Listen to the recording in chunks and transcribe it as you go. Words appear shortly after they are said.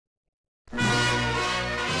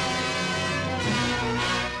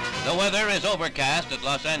The weather is overcast at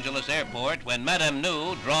Los Angeles Airport when Madam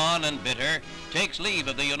Nhu, drawn and bitter, takes leave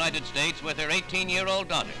of the United States with her 18-year-old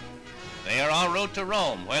daughter. They are en route to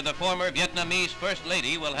Rome, where the former Vietnamese First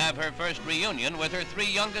Lady will have her first reunion with her 3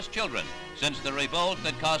 youngest children since the revolt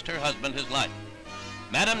that cost her husband his life.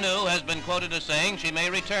 Madam Nhu has been quoted as saying she may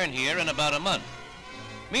return here in about a month.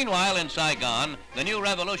 Meanwhile, in Saigon, the new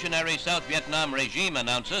revolutionary South Vietnam regime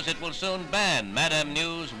announces it will soon ban Madam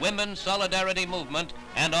Nhu's Women's Solidarity Movement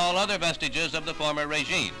and all other vestiges of the former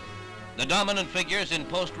regime. The dominant figures in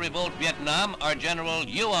post-revolt Vietnam are General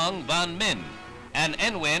Duong von Minh and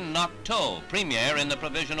Hguyen Ngoc Tho, premier in the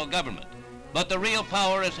Provisional Government. But the real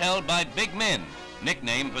power is held by Big Minh,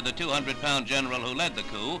 nickname for the 200-pound general who led the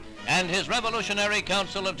coup, and his Revolutionary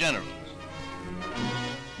Council of Generals.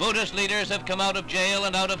 Buddhist leaders have come out of jail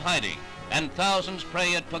and out of hiding, and thousands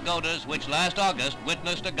pray at pagodas which last August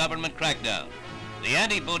witnessed a government crackdown. The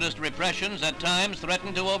anti-Buddhist repressions at times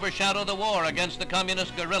threatened to overshadow the war against the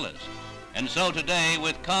communist guerrillas. And so today,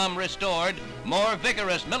 with calm restored, more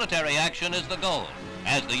vigorous military action is the goal,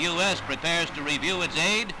 as the U.S. prepares to review its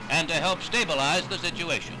aid and to help stabilize the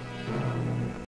situation.